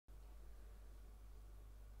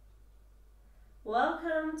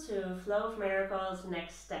Welcome to Flow of Miracles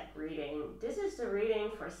Next Step reading. This is the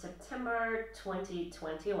reading for September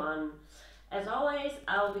 2021. As always,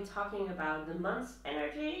 I will be talking about the month's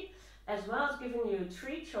energy, as well as giving you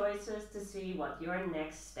 3 choices to see what your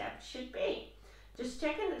next step should be. Just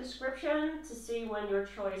check in the description to see when your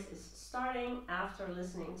choice is starting after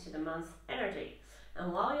listening to the month's energy.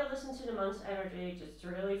 And while you listen to the month's energy, just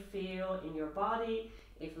really feel in your body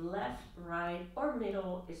if left, right, or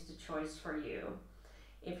middle is the choice for you.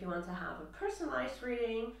 If you want to have a personalized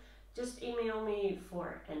reading, just email me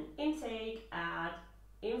for an intake at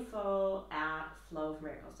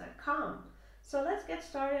info@flowofmiracles.com. So let's get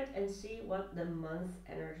started and see what the month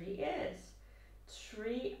energy is.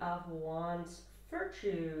 3 of Wands,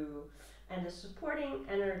 Virtue. And the supporting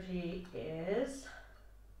energy is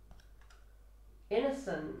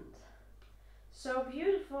Innocent. So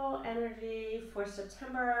beautiful energy for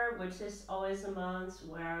September, which is always a month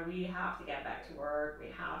where we have to get back to work, we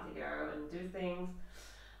have to go and do things,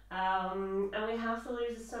 and we have to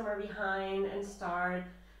leave the summer behind and start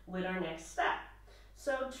with our next step.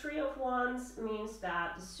 So 3 of Wands means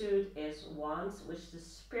that the suit is Wands, which is the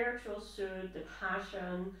spiritual suit, the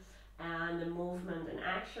passion, and the movement and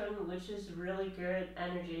action, which is really good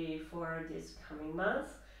energy for this coming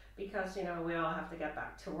month because, you know, we all have to get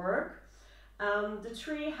back to work. The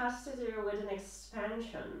 3 has to do with an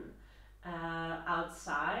expansion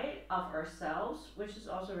outside of ourselves, which is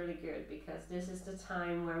also really good because this is the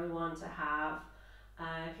time where we want to have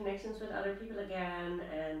connections with other people again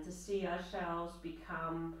and to see ourselves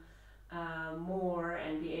become more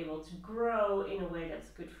and be able to grow in a way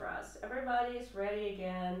that's good for us. Everybody is ready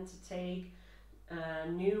again to take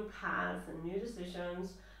new paths and new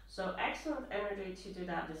decisions. So excellent energy to do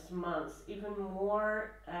that this month, even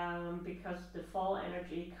more because the fall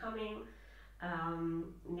energy coming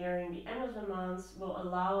nearing the end of the month will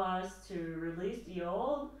allow us to release the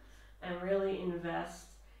old and really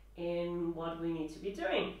invest in what we need to be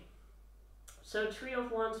doing. So 3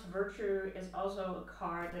 of Wands, Virtue, is also a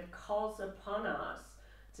card that calls upon us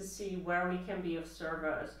to see where we can be of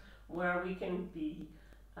service, where we can be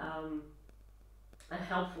a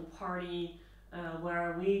helpful party,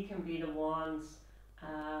 where we can be the ones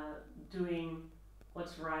doing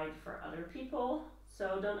what's right for other people.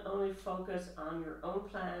 So don't only focus on your own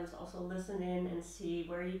plans, also listen in and see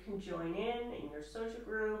where you can join in your social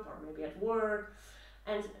group or maybe at work,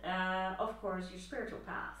 and of course your spiritual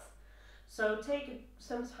path. So take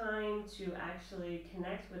some time to actually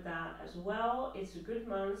connect with that as well. It's a good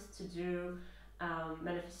month to do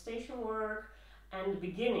manifestation work and the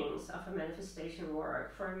beginnings of a manifestation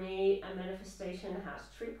work. For me, a manifestation has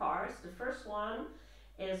 3 parts. The first one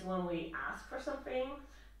is when we ask for something,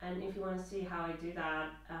 and if you want to see how I do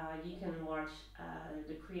that, you can watch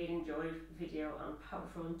the Creating Joy video on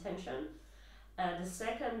Powerful Intention. The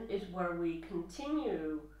second is where we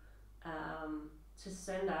continue to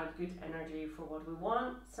send out good energy for what we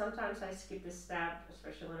want. Sometimes I skip this step,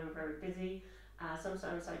 especially when I'm very busy.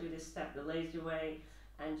 Sometimes I do this step the lazy way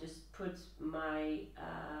and just put my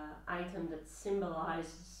item that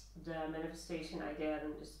symbolizes the manifestation I did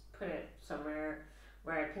and just put it somewhere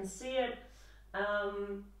where I can see it.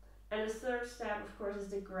 And the third step, of course, is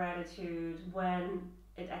the gratitude when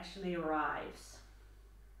it actually arrives.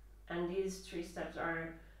 And these 3 steps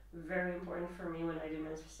are very important for me when I do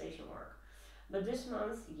manifestation work. But this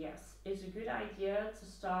month, yes, it's a good idea to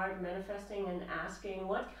start manifesting and asking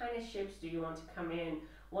what kind of ships do you want to come in?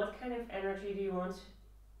 What kind of energy do you want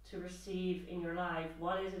to receive in your life?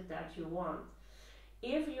 What is it that you want?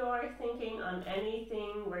 If you are thinking on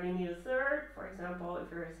anything where you need a third, for example, if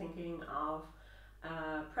you're thinking of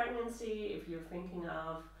pregnancy, if you're thinking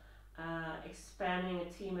of expanding a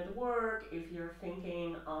team at work, if you're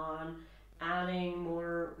thinking on adding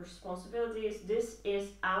more responsibilities, this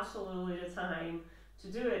is absolutely the time to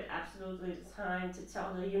do it. Absolutely the time to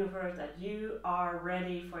tell the universe that you are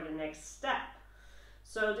ready for the next step.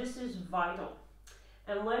 So this is vital.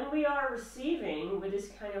 And when we are receiving, with this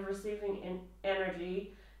kind of receiving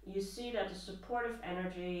energy, you see that the supportive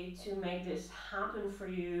energy to make this happen for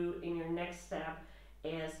you in your next step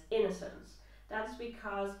is innocence. That's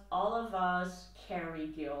because all of us carry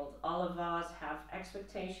guilt. All of us have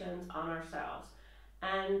expectations on ourselves.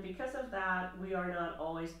 And because of that, we are not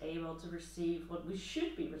always able to receive what we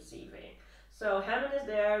should be receiving. So heaven is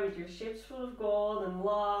there with your ships full of gold and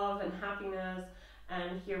love and happiness.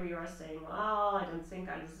 And here we are saying, well, I don't think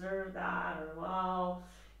I deserve that. Or, well,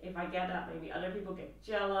 if I get that, maybe other people get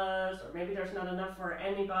jealous. Or maybe there's not enough for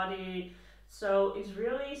anybody. So it's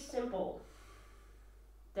really simple.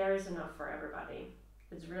 There is enough for everybody.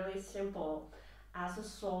 It's really simple. As a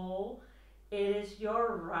soul, it is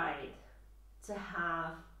your right to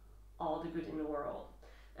have all the good in the world.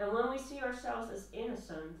 And when we see ourselves as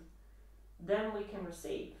innocent, then we can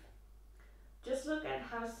receive. Just look at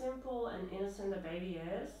how simple and innocent a baby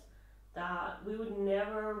is, that we would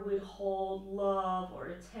never withhold love or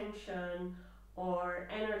attention or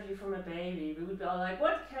energy from a baby. We would be all like,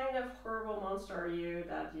 what kind of horrible monster are you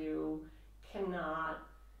that you cannot,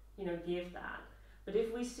 give that? But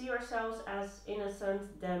if we see ourselves as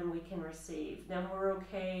innocent, then we can receive. Then we're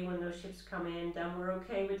okay when those ships come in. Then we're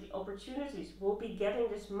okay with the opportunities we'll be getting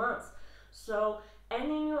this month. So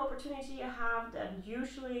any new opportunity you have that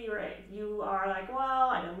usually you are like, well,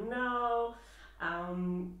 I don't know.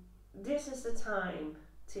 This is the time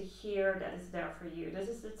to hear that it's there for you. This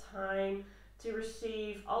is the time to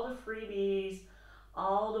receive all the freebies,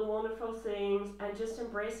 all the wonderful things, and just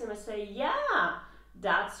embrace them and say, yeah,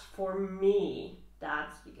 that's for me.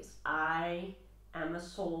 That's because I am a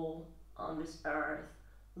soul on this earth,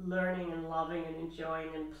 learning and loving and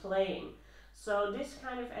enjoying and playing. So this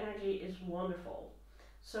kind of energy is wonderful.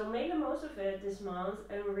 So make the most of it this month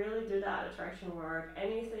and really do that attraction work.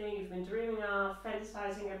 Anything you've been dreaming of,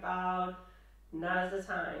 fantasizing about, now's the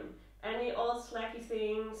time. Any old slacky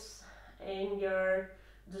things in your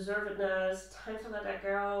deservedness, time to let that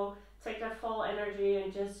go. Take that fall energy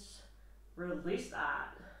and just release that.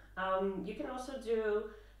 You can also do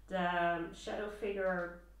the shadow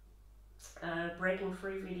figure breaking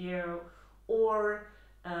free video, or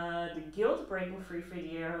the guilt breaking free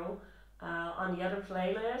video on the other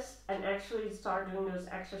playlist, and actually start doing those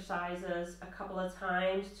exercises a couple of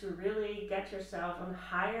times to really get yourself on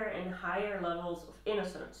higher and higher levels of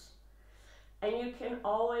innocence. And you can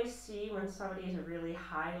always see when somebody is a really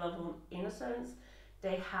high level of innocence,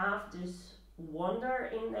 they have this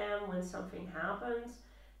wonder in them when something happens.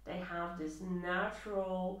 They have this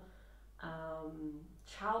natural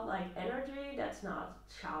childlike energy that's not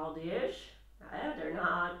childish. They're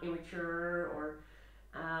not immature or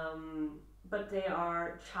but they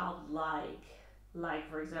are childlike. Like,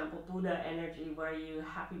 for example, Buddha energy,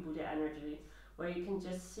 happy Buddha energy, where you can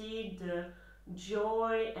just see the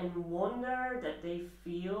joy and wonder that they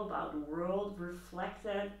feel about the world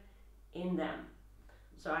reflected in them.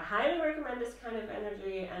 So I highly recommend this kind of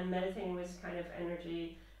energy and meditating with this kind of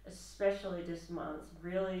energy, especially this month,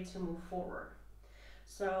 really to move forward.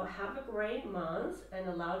 So have a great month and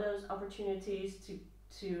allow those opportunities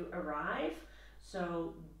to arrive.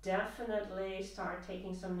 So definitely start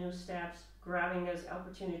taking some new steps, grabbing those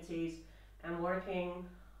opportunities and working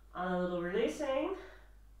on a little releasing.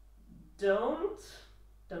 Don't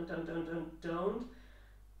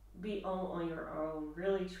be all on your own.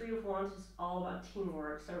 Really, Tree of Wands is all about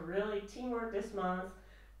teamwork. So really, teamwork this month,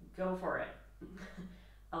 go for it.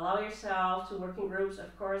 Allow yourself to work in groups,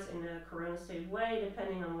 of course, in a corona safe way,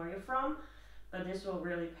 depending on where you're from, but this will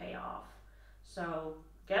really pay off. So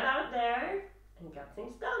get out there and get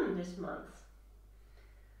things done this month.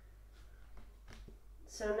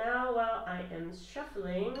 So now, while I am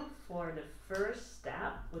shuffling for the first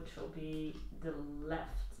step, which will be the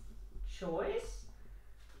left choice,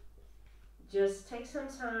 just take some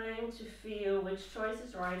time to feel which choice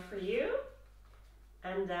is right for you,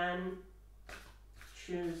 and then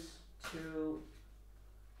choose to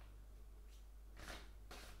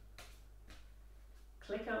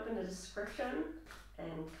click open the description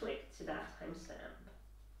and click to that timestamp.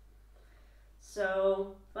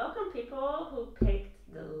 So welcome people who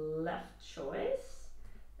picked the left choice,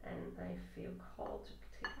 and I feel called to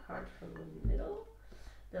take a card from the middle.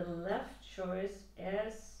 The left choice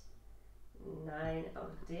is 9 of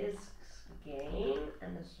Discs gain,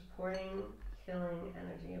 and the supporting healing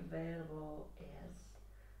energy available is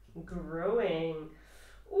growing.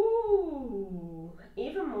 Ooh,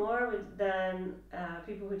 even more than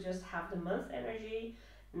people who just have the month energy.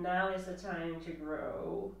 Now is the time to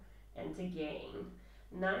grow and to gain.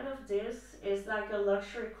 9 of Discs is like a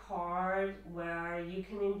luxury card where you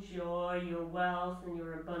can enjoy your wealth and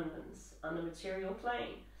your abundance on the material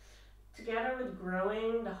plane. Together with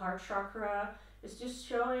growing the heart chakra, it's just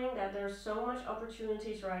showing that there's so much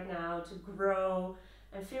opportunities right now to grow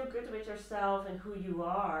and feel good with yourself and who you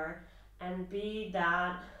are, and be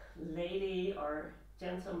that lady or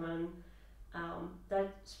gentleman that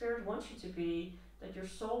spirit wants you to be, that your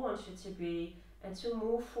soul wants you to be, and to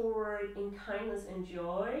move forward in kindness and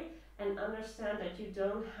joy, and understand that you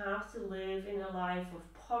don't have to live in a life of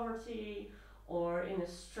poverty or in a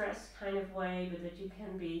stressed kind of way, but that you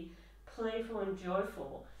can be playful and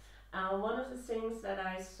joyful. One of the things that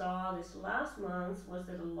I saw this last month was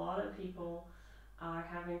that a lot of people are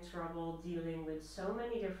having trouble dealing with so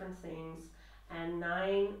many different things, And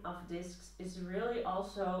 9 of discs is really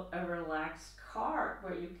also a relaxed card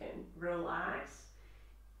where you can relax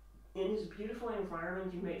in this beautiful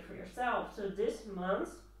environment you made for yourself. So this month,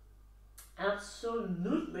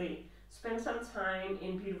 absolutely spend some time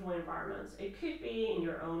in beautiful environments. It could be in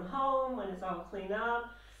your own home when it's all cleaned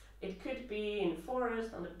up. It could be in the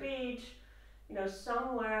forest, on the beach,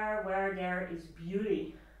 somewhere where there is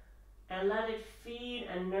beauty. And let it feed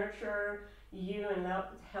and nurture you and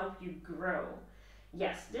help you grow.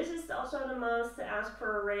 Yes, this is also the month to ask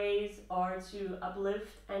for a raise or to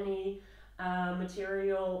uplift any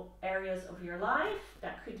material areas of your life.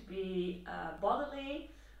 That could be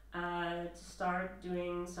bodily, to start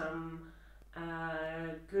doing some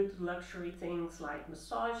good luxury things like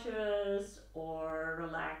massages or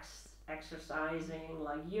relaxed exercising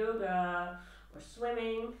like yoga or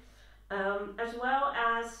swimming. As well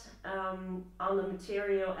as on the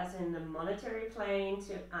material, as in the monetary plane,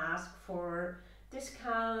 to ask for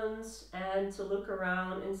discounts and to look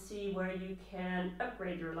around and see where you can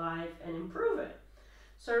upgrade your life and improve it.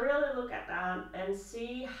 So really look at that and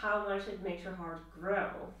see how much it makes your heart grow.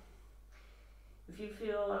 If you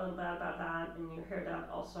feel a little bad about that and you hear that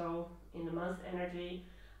also in the month energy,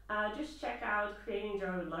 just check out Creating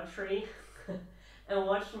Joy with Luxury and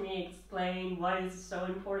watch me explain why it's so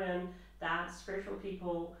important that spiritual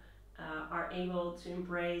people are able to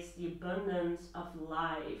embrace the abundance of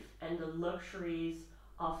life and the luxuries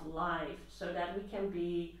of life so that we can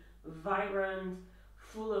be vibrant,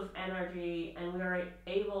 full of energy, and we are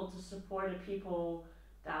able to support the people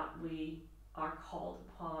that we are called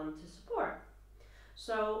upon to support.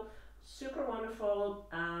 So super wonderful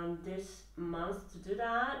this month to do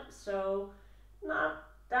that. So not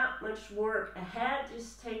that much work ahead,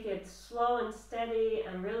 just take it slow and steady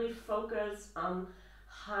and really focus on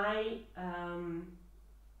high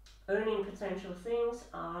earning potential things,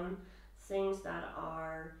 on things that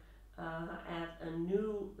are at a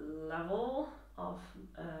new level of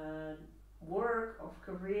work, of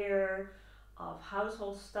career, of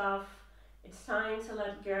household stuff. It's time to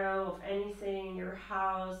let go of anything in your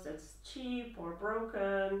house that's cheap or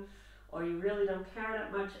broken, or you really don't care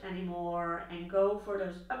that much anymore, and go for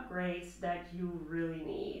those upgrades that you really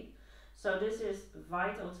need. So this is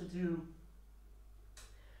vital to do,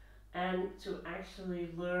 and to actually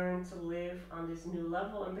learn to live on this new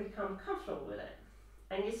level and become comfortable with it.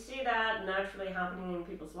 And you see that naturally happening in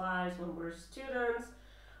people's lives when we're students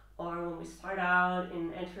or when we start out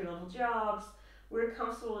in entry-level jobs. We're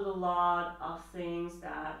comfortable with a lot of things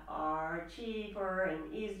that are cheaper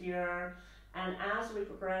and easier. And as we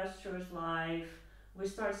progress through life, we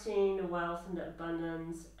start seeing the wealth and the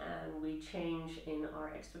abundance, and we change in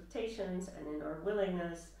our expectations and in our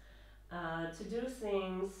willingness to do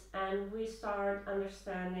things, and we start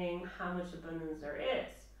understanding how much abundance there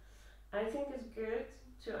is. I think it's good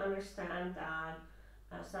to understand that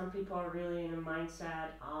some people are really in a mindset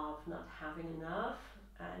of not having enough,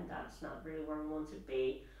 and that's not really where we want to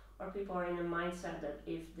be. Or people are in a mindset that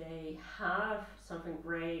if they have something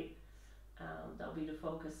great, that'll be the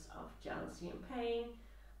focus of jealousy and pain.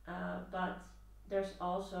 But there's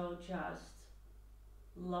also just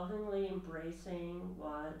lovingly embracing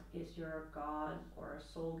what is your God or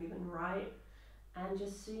soul given right, and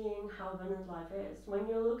just seeing how abundant life is. When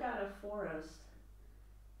you look at a forest,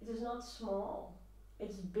 it is not small.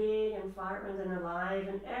 It's big and vibrant and alive,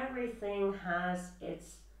 and everything has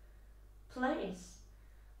its place.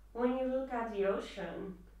 When you look at the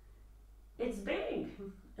ocean, it's big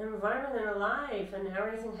and vibrant and alive, and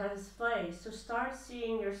everything has its place. So start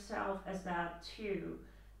seeing yourself as that too,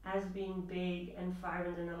 as being big and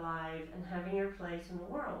vibrant and alive and having your place in the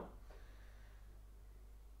world.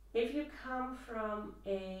 If you come from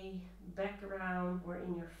a background where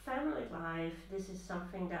in your family life this is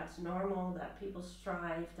something that's normal, that people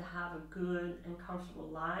strive to have a good and comfortable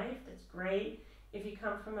life, that's great. If you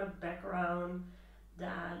come from a background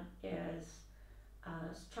that is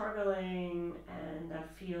struggling and that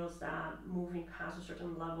feels that moving past a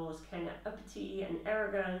certain level is kind of uppity and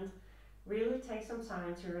arrogant, really take some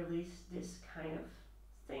time to release this kind of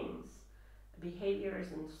things,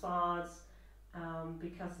 behaviors and thoughts,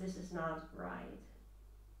 because this is not right.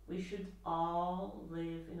 We should all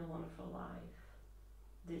live in a wonderful life.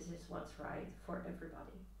 This is what's right for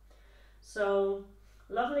everybody. So,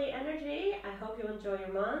 lovely energy. I hope you enjoy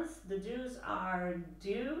your month. The do's are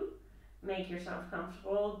do make yourself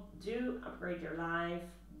comfortable, do upgrade your life,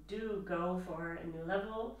 do go for a new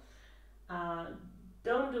level.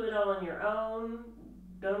 Don't do it all on your own.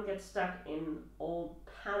 Don't get stuck in old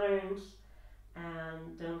patterns,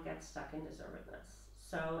 and don't get stuck in deservedness.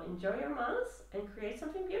 So enjoy your month and create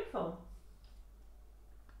something beautiful.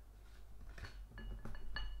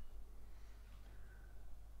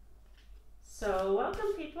 So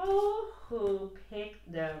welcome people who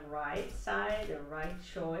picked the right side, the right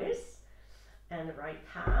choice, and the right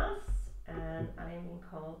path. And I'm being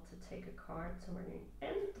called to take a card somewhere near the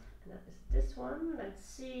end, and that is this one. Let's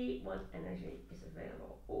see what energy is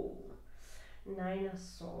available. Oh, Nine of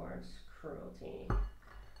Swords, cruelty,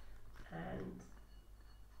 and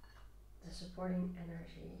the supporting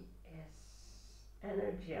energy is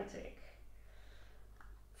energetic.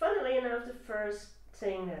 Funnily enough, the first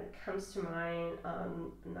thing that comes to mind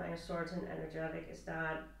on Nine of Swords and energetic is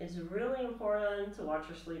that it's really important to watch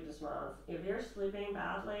your sleep this month. If you're sleeping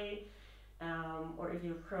badly, or if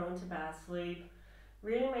you're prone to bad sleep,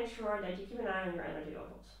 really make sure that you keep an eye on your energy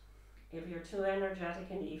levels. If you're too energetic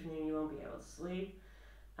in the evening, you won't be able to sleep.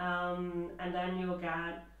 And then you'll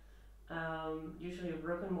get usually a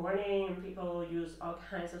broken morning, and people use all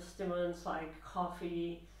kinds of stimulants like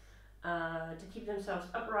coffee to keep themselves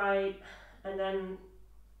upright, and then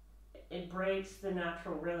it breaks the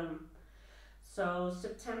natural rhythm. So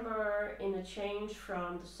September, in a change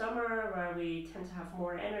from the summer where we tend to have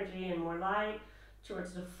more energy and more light,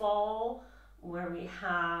 towards the fall where we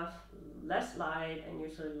have less light and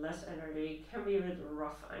usually less energy, can be a bit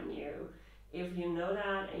rough on you. If you know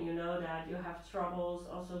that, and you know that you have troubles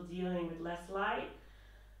also dealing with less light,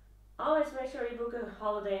 always make sure you book a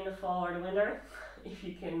holiday in the fall or the winter if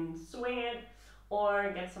you can swing it,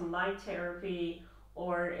 or get some light therapy,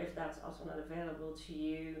 or if that's also not available to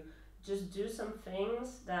you, just do some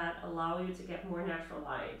things that allow you to get more natural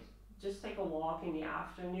light. Just take a walk in the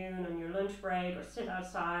afternoon on your lunch break, or sit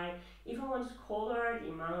outside. Even when it's colder, the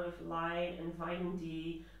amount of light and vitamin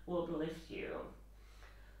D will uplift you.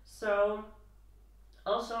 So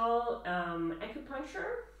also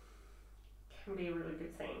acupuncture can be a really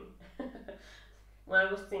good thing. When I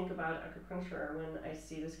always think about acupuncture when I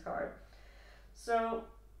see this card. So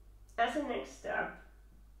as a next step,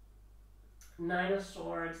 Nine of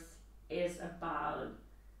Swords is about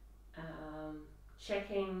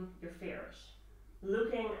checking your fears,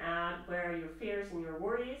 looking at where your fears and your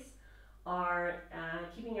worries are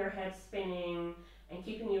keeping your head spinning and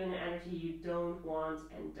keeping you in an energy you don't want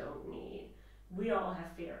and don't need. We all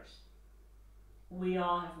have fears. We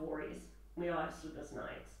all have worries. We all have sleepless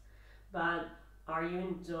nights. But are you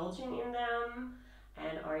indulging in them?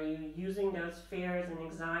 And are you using those fears and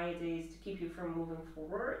anxieties to keep you from moving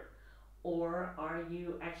forward? Or are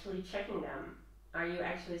you actually checking them? Are you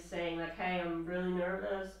actually saying like, hey, I'm really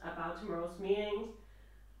nervous about tomorrow's meetings.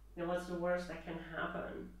 You know, what's the worst that can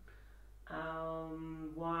happen?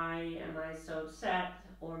 Why am I so upset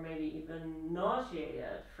or maybe even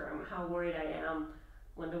nauseated from how worried I am,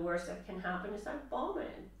 when the worst that can happen is I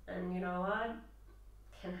vomit? And you know what?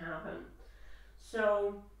 Can happen.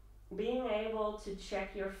 So being able to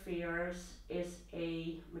check your fears is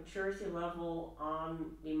a maturity level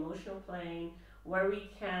on the emotional plane, where we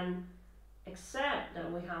can accept that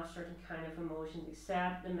we have certain kind of emotions,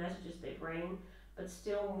 accept the messages they bring, but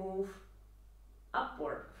still move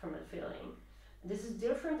upward from that feeling. This is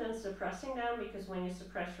different than suppressing them, because when you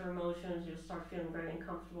suppress your emotions, you start feeling very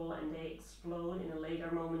uncomfortable and they explode in a later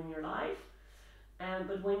moment in your life.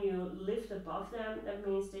 But when you lift above them, that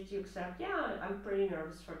means that you accept, yeah, I'm pretty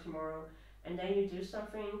nervous for tomorrow. And then you do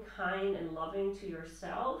something kind and loving to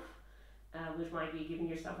yourself, which might be giving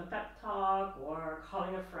yourself a pep talk, or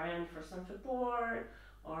calling a friend for some support,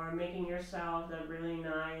 or making yourself that really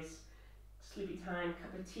nice sleepy time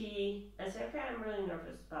cup of tea, and say, okay, I'm really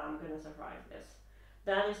nervous, but I'm going to survive this.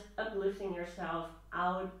 That is uplifting yourself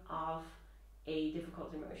out of a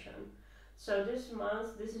difficult emotion. So this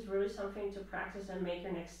month, this is really something to practice and make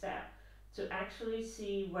your next step. To actually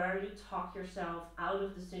see where you talk yourself out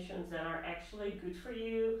of decisions that are actually good for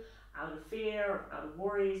you, out of fear, out of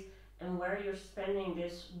worries, and where you're spending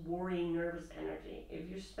this worry, nervous energy. If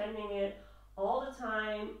you're spending it all the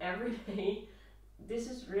time, every day, this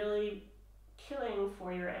is really killing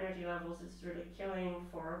for your energy levels. It's really killing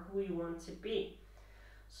for who you want to be.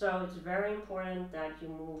 So it's very important that you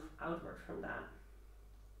move outward from that.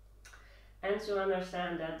 And to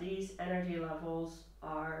understand that these energy levels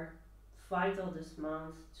are vital this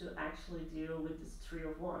month to actually deal with this Three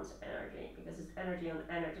of Wands energy, because it's energy on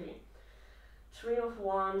energy. Three of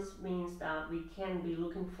Wands means that we can be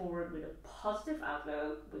looking forward with a positive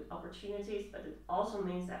outlook, with opportunities, but it also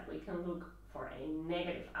means that we can look for a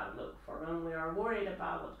negative outlook for when we are worried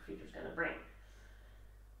about what the future is going to bring.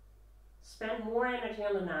 Spend more energy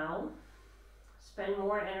on the now. Spend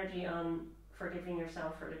more energy on forgiving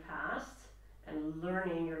yourself for the past and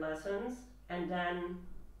learning your lessons, and then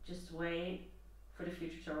just wait for the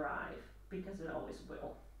future to arrive, because it always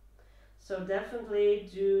will. So definitely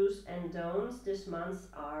do's and don'ts this month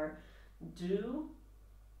are: do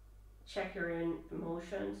check your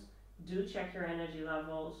emotions, do check your energy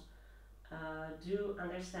levels, do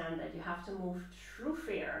understand that you have to move through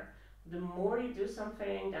fear. The more you do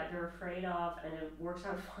something that you're afraid of and it works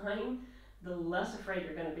out fine, the less afraid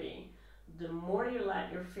you're going to be. The more you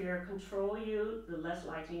let your fear control you, the less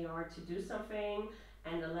likely you are to do something,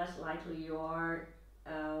 and the less likely you are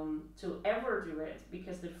to ever do it,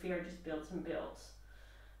 because the fear just builds and builds.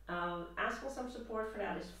 Asking some support for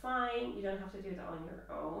that is fine. You don't have to do it on your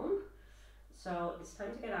own. So it's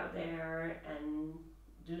time to get out there and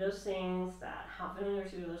do those things that have been on your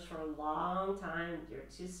to-do list for a long time, you're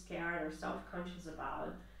too scared or self-conscious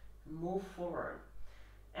about. Move forward.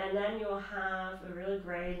 And then you'll have a really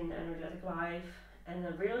great and energetic life and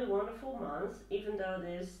a really wonderful month, even though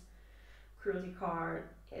this cruelty card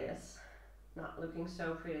is not looking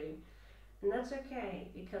so pretty. And that's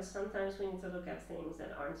okay, because sometimes we need to look at things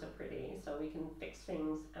that aren't so pretty so we can fix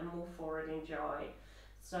things and move forward in joy.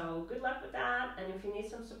 So good luck with that, and if you need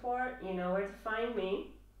some support, you know where to find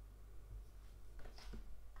me.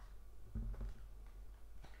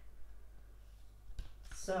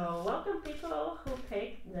 So welcome people who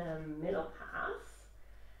picked the middle path,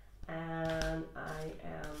 and I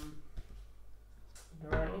am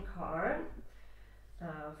drawing a card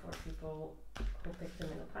for people who picked the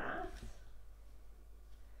middle path.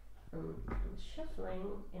 I'm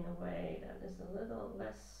shuffling in a way that is a little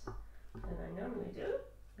less than I normally do,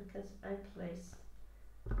 because I placed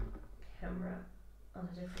the camera on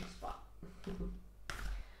a different spot.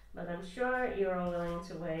 But I'm sure you're all willing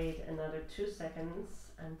to wait another 2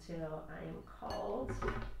 seconds until I am called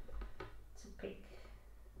to pick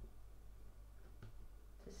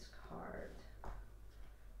this card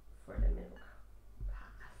for the middle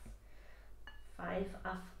path. 5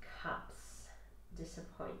 of Cups,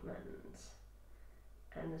 disappointment,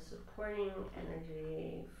 and the supporting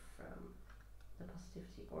energy from the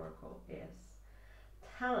Positivity Oracle is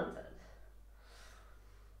talented.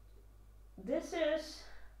 This is,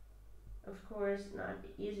 of course, not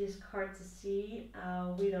the easiest card to see.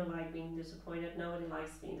 We don't like being disappointed. Nobody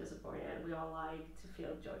likes being disappointed. We all like to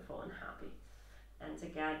feel joyful and happy and to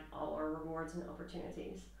get all our rewards and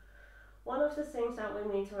opportunities. One of the things that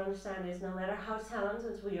we need to understand is no matter how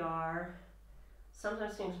talented we are,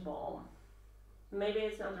 sometimes things bomb. Maybe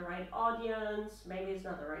it's not the right audience, maybe it's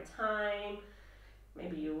not the right time,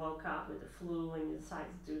 maybe you woke up with the flu and you decided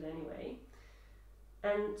to do it anyway.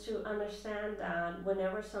 And to understand that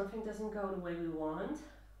whenever something doesn't go the way we want,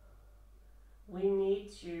 we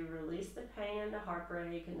need to release the pain and the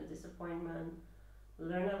heartbreak and the disappointment,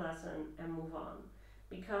 learn a lesson and move on.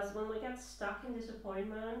 Because when we get stuck in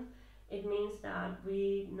disappointment, it means that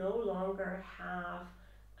we no longer have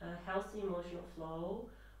a healthy emotional flow.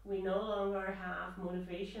 We no longer have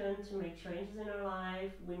motivation to make changes in our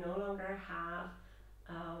life. We no longer have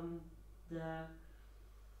the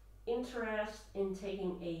interest in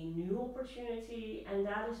taking a new opportunity, and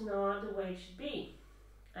that is not the way it should be.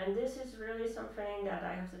 And this is really something that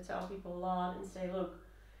I have to tell people a lot and say, look,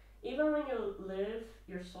 even when you live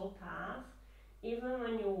your soul path, even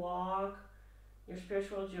when you walk your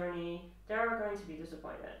spiritual journey, there are going to be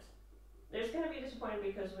disappointments. There's going to be disappointment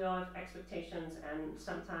because we all have expectations, and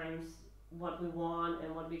sometimes what we want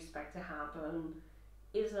and what we expect to happen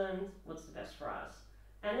isn't what's the best for us.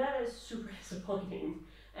 And that is super disappointing.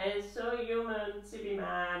 And it's so human to be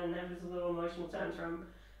mad and have this little emotional tantrum,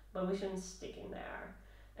 but we shouldn't stick in there.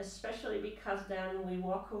 Especially because then we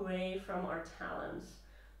walk away from our talents.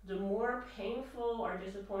 The more painful our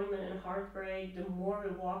disappointment and heartbreak, the more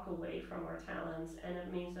we walk away from our talents, and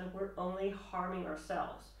it means that we're only harming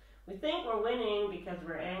ourselves. We think we're winning because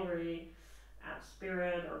we're angry at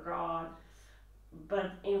spirit or God,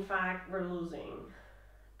 but in fact we're losing.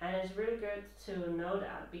 And it's really good to know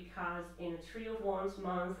that, because in a Three of Wands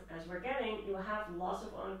month, as we're getting, you will have lots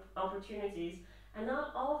of opportunities, and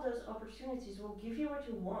not all of those opportunities will give you what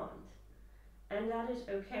you want. And that is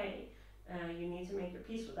okay. You need to make your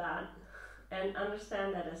peace with that and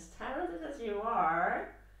understand that as talented as you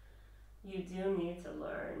are, you do need to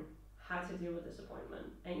learn how to deal with disappointment,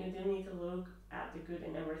 and you do need to look at the good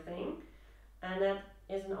in everything, and that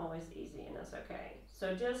isn't always easy, and that's okay.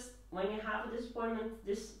 So just when you have a disappointment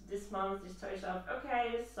this month, just tell yourself,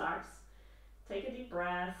 okay, this sucks. Take a deep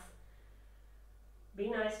breath, be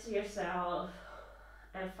nice to yourself,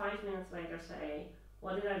 and 5 minutes later say,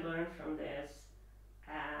 what did I learn from this,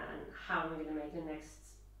 and how am I going to make the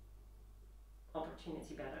next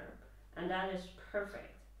opportunity better? And that is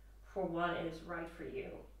perfect for what is right for you.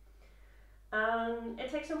 It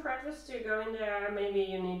takes some practice to go in there. Maybe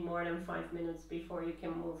you need more than 5 minutes before you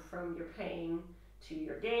can move from your pain to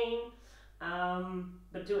your gain,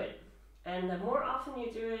 but do it. And the more often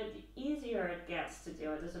you do it, the easier it gets to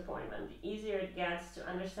deal with disappointment, the easier it gets to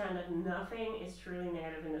understand that nothing is truly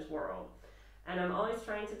negative in this world. And I'm always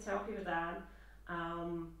trying to tell people that.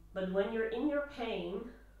 But when you're in your pain,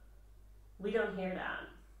 we don't hear that.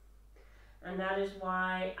 And that is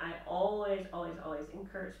why I always, always, always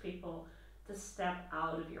encourage people to step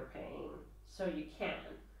out of your pain so you can.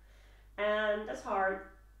 And that's hard,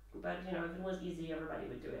 but if it was easy, everybody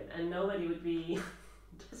would do it, and nobody would be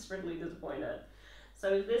desperately disappointed.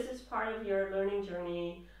 So if this is part of your learning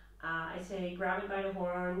journey, I say grab it by the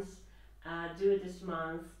horns, do it this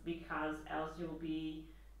month, because else you'll be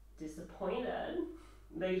disappointed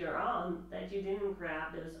later on that you didn't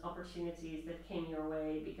grab those opportunities that came your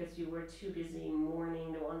way because you were too busy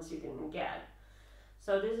mourning the ones you didn't get.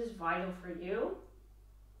 So this is vital for you,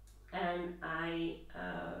 and I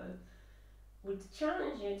would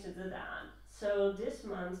challenge you to do that. So this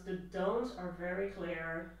month the don'ts are very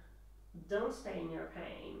clear. Don't stay in your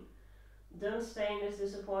pain. Don't stay in this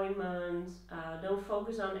disappointment. Don't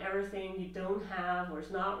focus on everything you don't have or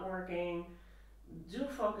is not working. Do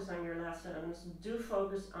focus on your lessons. Do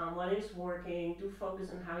focus on what is working. Do focus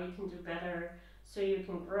on how you can do better so you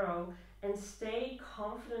can grow. And stay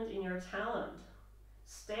confident in your talent.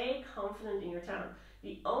 Stay confident in your talent.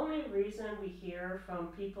 The only reason we hear from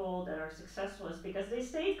people that are successful is because they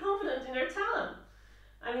stayed confident in their talent.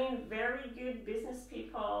 I mean, very good business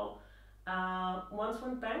people once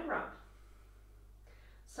went bankrupt.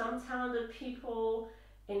 Some talented people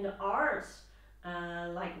in the arts,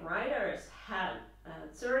 like writers, had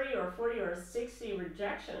 30 or 40 or 60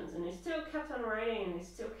 rejections, and they still kept on writing, and they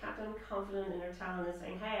still kept on confident in their talent and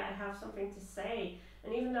saying, hey, I have something to say.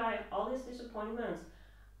 And even though I have all these disappointments,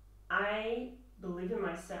 I believe in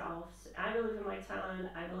myself, I believe in my talent,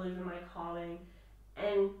 I believe in my calling,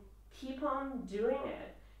 and keep on doing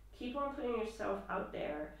it. Keep on putting yourself out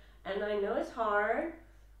there. And I know it's hard.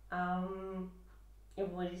 If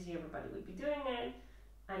it was easy, everybody would be doing it.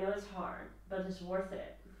 I know it's hard, but it's worth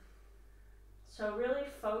it. So really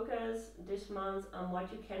focus this month on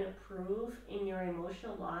what you can improve in your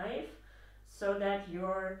emotional life so that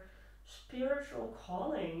your spiritual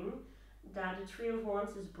calling that the Tree of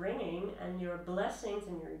Wands is bringing and your blessings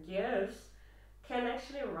and your gifts can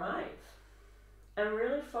actually arrive. And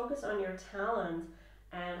really focus on your talent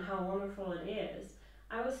and how wonderful it is.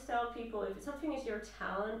 I always tell people, if something is your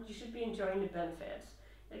talent, you should be enjoying the benefits.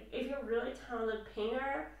 Like if you're a really talented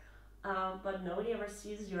painter, but nobody ever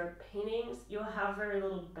sees your paintings, you'll have very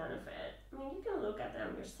little benefit. I mean, you can look at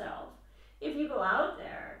them yourself. If you go out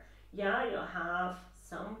there, yeah, you'll have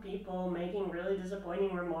some people making really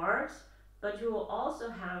disappointing remarks, but you will also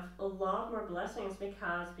have a lot more blessings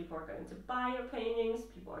because people are going to buy your paintings,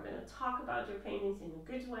 people are going to talk about your paintings in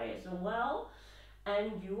a good way as well,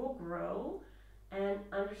 and you will grow and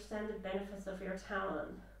understand the benefits of your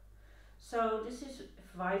talent. So this is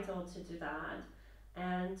vital to do that,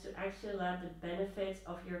 and to actually let the benefits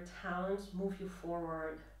of your talents move you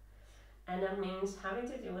forward. And that means having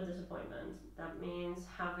to deal with disappointment. That means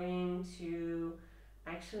having to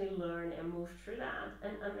actually learn and move through that,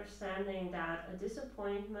 and understanding that a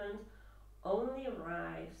disappointment only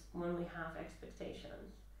arrives when we have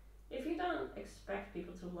expectations. If you don't expect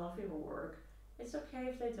people to love your work, it's okay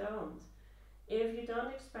if they don't. If you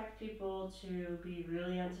don't expect people to be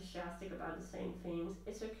really enthusiastic about the same things,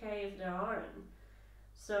 it's okay if they aren't.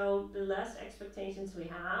 So the less expectations we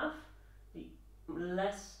have, the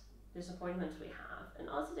less disappointments we have. And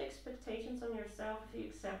also the expectations on yourself, if you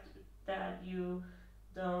accept that you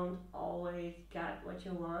don't always get what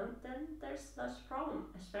you want, then there's less problem,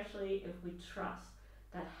 especially if we trust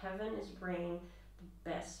that heaven is bringing the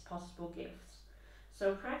best possible gifts.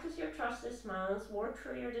 So practice your trust this month, work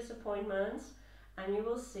through your disappointments, and you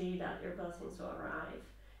will see that your blessings will arrive.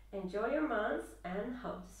 Enjoy your month and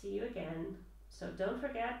hope to see you again. So don't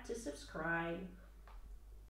forget to subscribe.